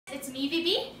it's me,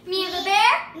 Evie. Me, the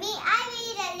bear. Me,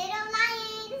 Ivy, the little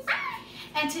lion.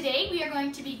 And today we are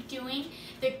going to be doing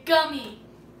the Gummy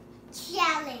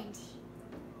Challenge.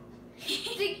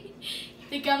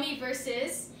 the Gummy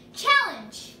versus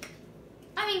Challenge.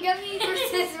 Gummy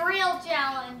versus real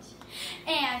challenge.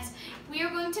 And we are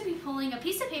going to be pulling a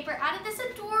piece of paper out of this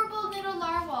adorable little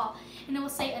narwhal. And it will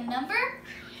say a number.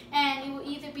 And it will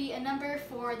either be a number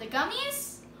for the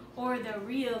gummies or the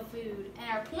real food. And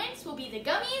our points will be the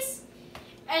gummies.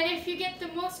 And if you get the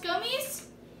most gummies,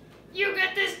 you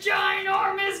get this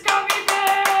ginormous gummy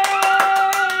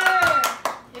bear!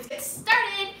 Let's get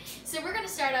started. So we're going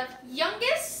to start off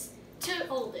youngest to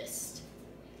oldest.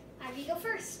 Ivy, go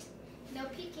first. No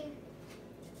peeking.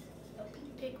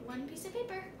 Pick one piece of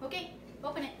paper. Okay,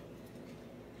 open it.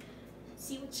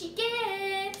 See what she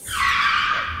gets.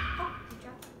 Oh, you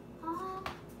dropped it.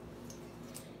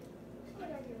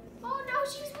 Oh no,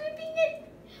 she's ripping it.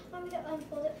 Want me to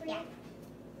unfold it for you? Yeah.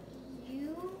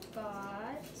 You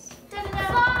got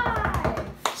Da-da-da.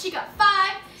 5. She got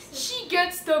 5. She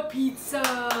gets the pizza.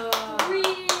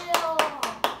 Real.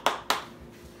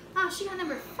 Oh, she got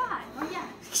number 5. Oh yeah.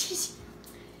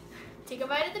 Take a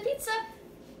bite of the pizza.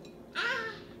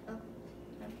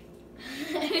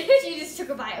 She just took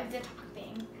a bite of the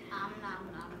topping. Nom, nom,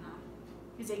 nom, nom.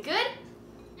 Is it good?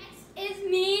 Next is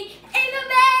me and the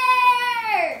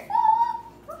bear.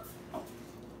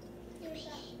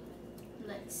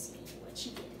 Let's see what she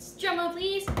gets. Drum roll,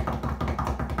 please.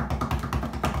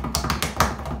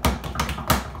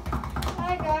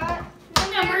 I got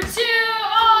Number 2.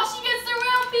 Oh, she gets the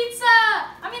real pizza.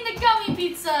 The gummy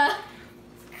pizza.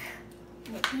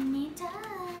 Making me die.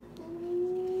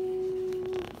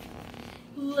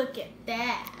 Look at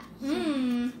that.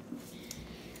 Mmm.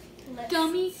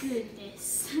 Gummy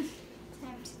goodness.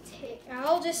 Time to take.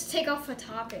 I'll just take off a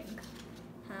topping.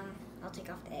 I'll take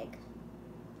off the egg.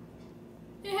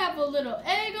 You have a little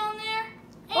egg on there.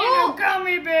 And Oh! a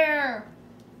gummy bear.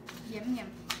 Yum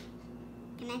yum.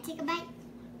 Can I take a bite?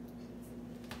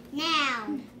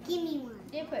 Now, give me one.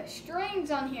 They put strings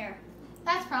on here.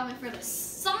 That's probably for the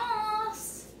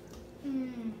sauce.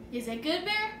 Is it good,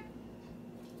 bear?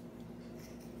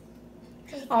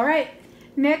 All right,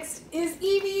 next is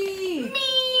Evie.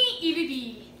 Me, Evie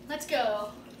B. Let's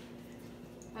go.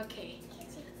 Okay,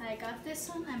 I got this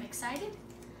one. I'm excited.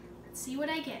 Let's see what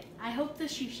I get. I hope the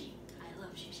sushi. I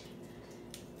love sushi.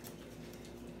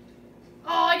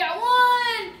 Oh, I got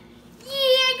 1.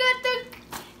 Yeah, I got the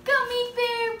gummy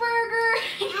bear burger.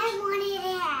 I wanted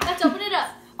it. Let's open it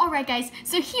up. All right, guys.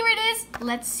 So here it is.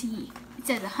 Let's see. It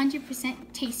says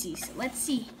 100% tasty. So let's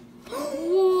see.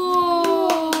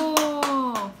 Whoa!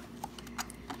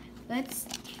 Let's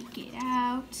take it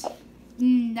out.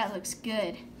 That looks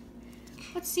good.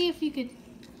 Let's see if you could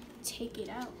take it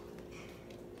out.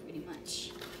 Pretty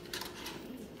much.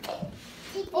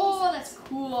 Oh, that's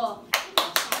cool.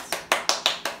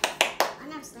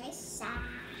 On a slice.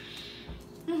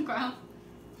 Okay.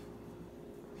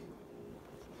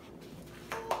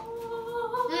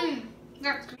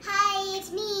 Hi,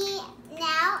 it's me.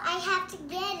 Now I have to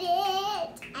get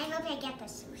it. I hope I get the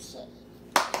sushi.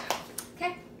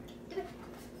 Okay.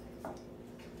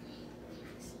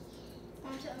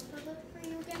 Want to unfold it for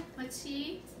you again? Let's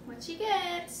see what she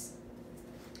gets.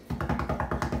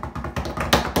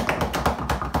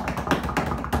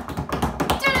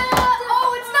 Ta-da!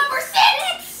 Oh, it's number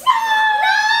 6!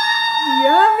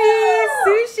 Yummy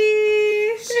sushi.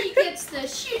 She gets the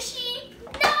sushi.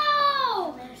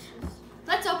 No!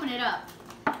 Let's open it up.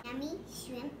 Yummy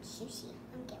shrimp sushi.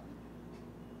 I'm getting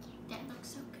one. That looks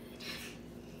so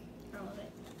good. All of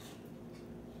it.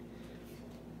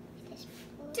 This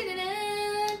one. Ta-da-da!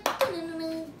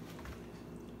 Ta-da-da-da.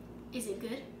 Is it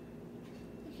good?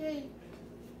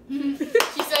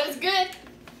 She said it's good.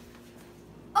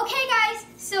 Okay, guys.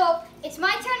 So it's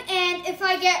my turn, and if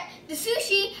I get the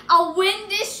sushi, I'll win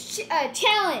this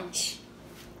challenge.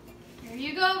 Here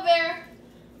you go, Bear.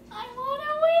 I want to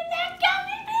win that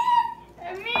gummy bear.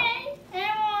 I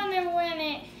want to win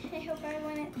it. I hope I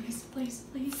win it. Please, please,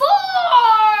 please. 4!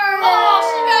 Oh,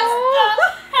 she got the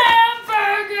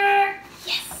hamburger.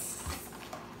 Yes.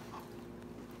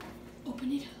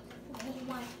 Open it up.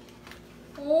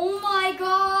 Oh my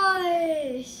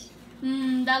gosh.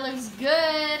 That looks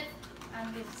good.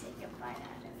 I'm going to take a bite out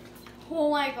of it. Oh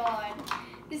my god.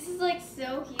 This is like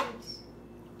so huge.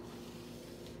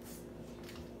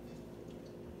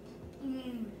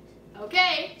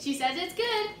 Okay, she says it's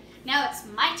good. Now it's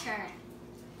my turn.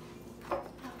 Oh,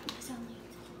 there's only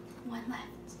 1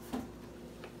 left.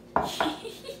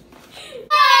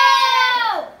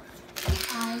 Oh!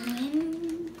 I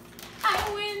win. I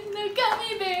win the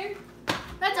gummy bear.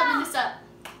 Let's open this up.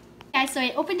 guys, so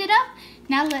I opened it up.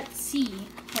 Now let's see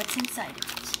what's inside of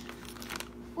it.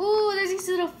 Ooh, there's these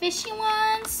little fishy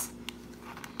ones.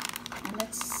 And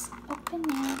let's open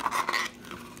it.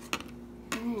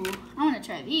 Ooh, I want to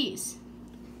try these.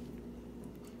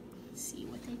 Let's see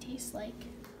what they taste like.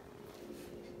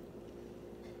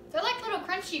 They're like little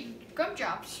crunchy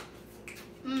gumdrops.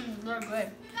 Mmm, they're good.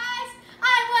 Guys,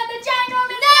 I want the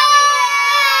ginormous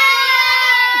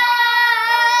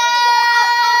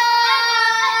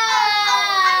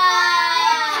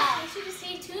Make sure to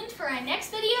stay tuned for our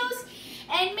next videos.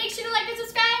 And make sure to like and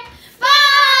subscribe.